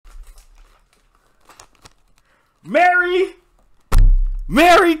Merry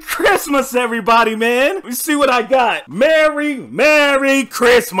Christmas, everybody, man. Let me see what I got. Merry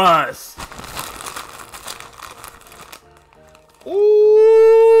Christmas.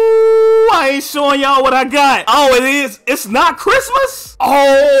 Ooh, I ain't showing y'all what I got. Oh, it is. It's not Christmas?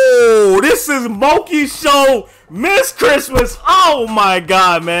 Oh, this is Mokey's show. Miss Christmas. Oh my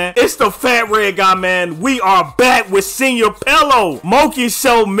God, man. It's the Fat Red Guy, man. We are back with Senior Pillow. Mokey's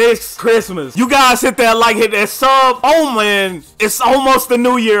show Miss Christmas. You guys hit that like, hit that sub. Oh man, it's almost the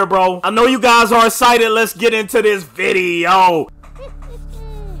new year, bro. I know you guys are excited. Let's get into this video.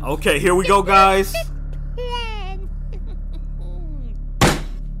 Okay, here we go, guys.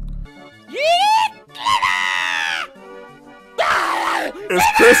 It's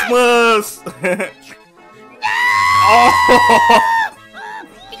Christmas. Oh.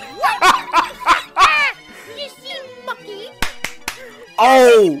 You see, Mokey?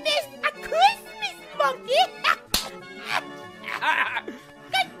 Oh. This a Christmas, Mokey.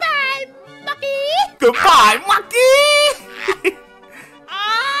 Goodbye, Mokey. Goodbye, Mokey.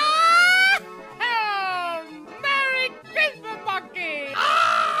 Merry Christmas, Mokey.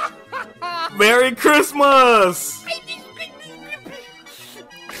 Merry Christmas.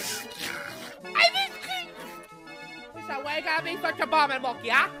 Why you gotta be such a bummer, Mokey,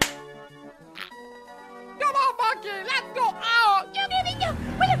 huh? Come on, Mokey, let's go out!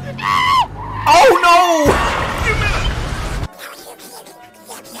 Oh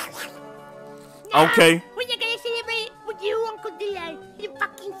no! Okay. When you gonna celebrate with you, Uncle Dylan? You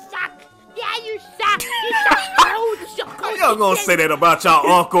fucking suck. Yeah, you suck. You suck cold. You suck cold. Y'all gonna say that about y'all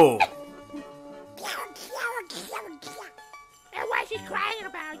uncle? And why is he crying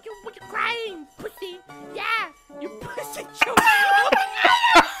about? What you crying, pussy? Yeah, you pussy joke.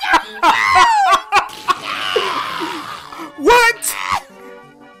 What?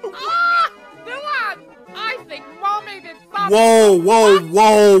 I think Mommy did something. Whoa.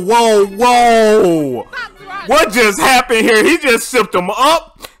 What just happened here? He just sipped them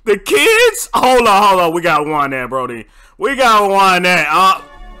up. The kids? Hold on. We got one there, Brody. We got one there.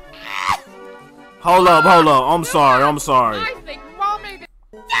 Hold up. I'm sorry. I think Mommy did.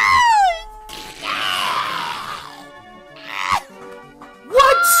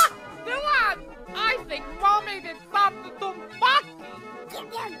 What? I think Mommy did something to Mokey. That's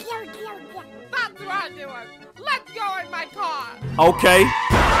what I'm doing. Let's go in my car. Okay.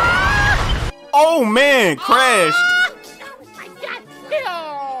 Oh man, crashed. Oh my God.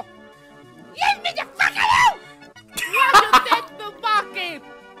 Give me the fucking out. What you did to Mokey,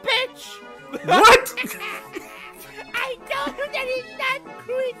 bitch? What? I told you that it's not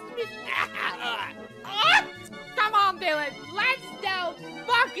Christmas. Come on, Dylan. Let's tell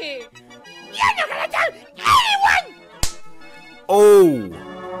Mokey. You're not gonna tell anyone. Oh.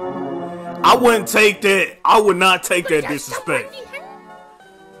 I wouldn't take that. I would not take that disrespect.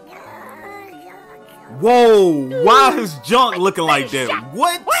 Whoa. Why is junk looking like that?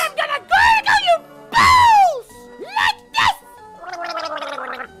 What? Well, I'm gonna go, you balls! Like this!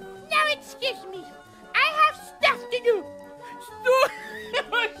 Now excuse me. I have stuff to do.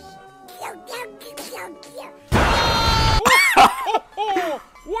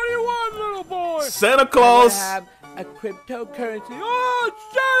 What do you want, little boy? Santa Claus. I have a cryptocurrency. Oh,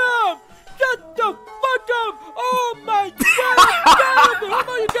 shut up! Shut the fuck up! Oh my God! How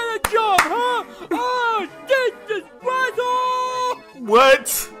about you get a job, huh? Oh, Jesus Christ! Oh!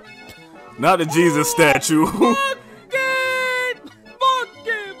 What? Not the Jesus statue. Mokey!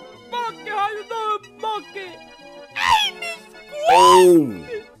 How you doing, Mokey? I miss Oh.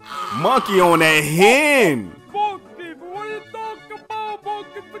 Monkey on that hen. Mokey, but what are you talking about,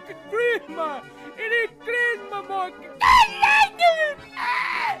 Mokey? Fucking Christmas! It is Christmas, Mokey!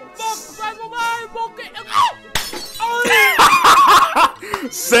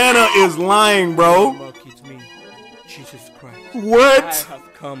 Santa is lying, bro. Mokey, it's me, Jesus Christ. What? I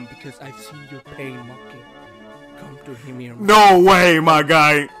have come because I've seen your pain, Mokey. Come to hear me No way, my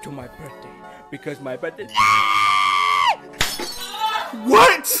guy. to my birthday, because my birthday.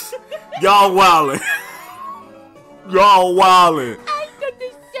 What? Y'all wildin'. Y'all wildin'. I don't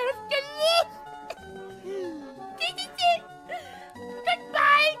deserve to live. This is it.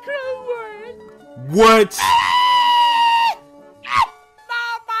 Goodbye, cruel world. What? No,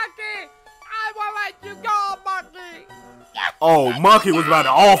 Mokey. I won't let you go, Mokey. Oh, Monkey was about to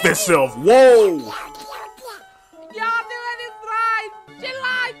off himself. Whoa. Y'all doing it right. She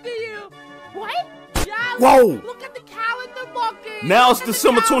lied to you. What? Yeah. Whoa. Look at the calendar, Mokey. Now it's Look at the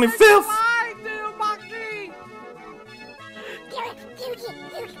December calendar. 25th. She lied to you, Mokey.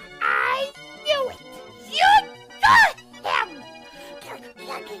 I knew it. You told him.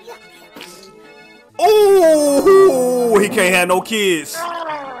 Oh, he can't have no kids.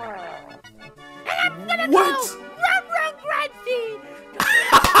 What? Run, Grunty.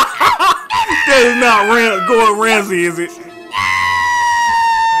 That is not Gordon Ramsay, is it?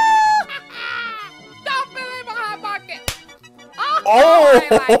 Don't believe a hot bucket.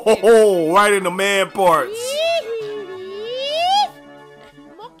 Oh, right in the man parts.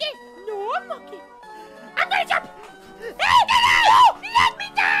 Mokey, no, Mokey. I'm gonna jump. No, let me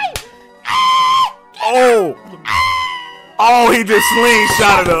die. Oh, he just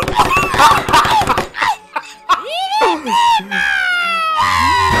slingshotted her.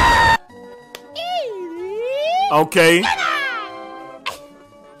 Okay.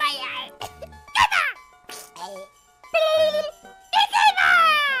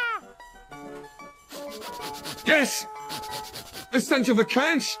 Yes! The stench of a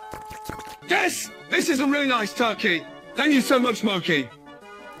clench! Yes! This is a really nice turkey! Thank you so much, Mokey!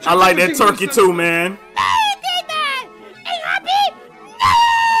 I like that turkey too, man.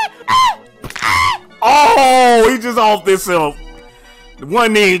 Oh, he just off this himself.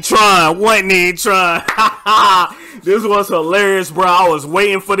 Wasn't even trying. This was hilarious, bro. I was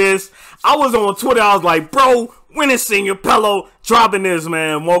waiting for this. I was on Twitter. I was like, bro, when is Senior Pello dropping this,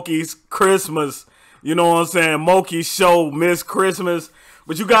 man? Mokey's Christmas. You know what I'm saying? Mokey's show, Miss Christmas.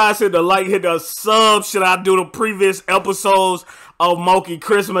 But you guys hit the like, hit the sub. Should I do the previous episodes of Mokey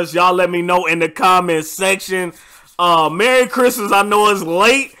Christmas? Y'all let me know in the comment section. Merry Christmas. I know it's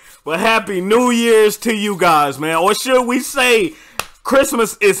late, but Happy New Year's to you guys, man. Or should we say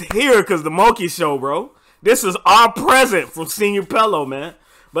Christmas is here because the Mokey show, bro. This is our present from Senior Pello, man.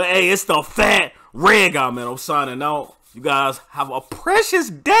 But hey, it's the fat red guy, man. I'm signing out. You guys have a precious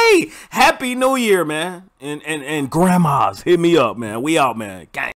day. Happy New Year, man. And grandmas, hit me up, man. We out, man. Gang.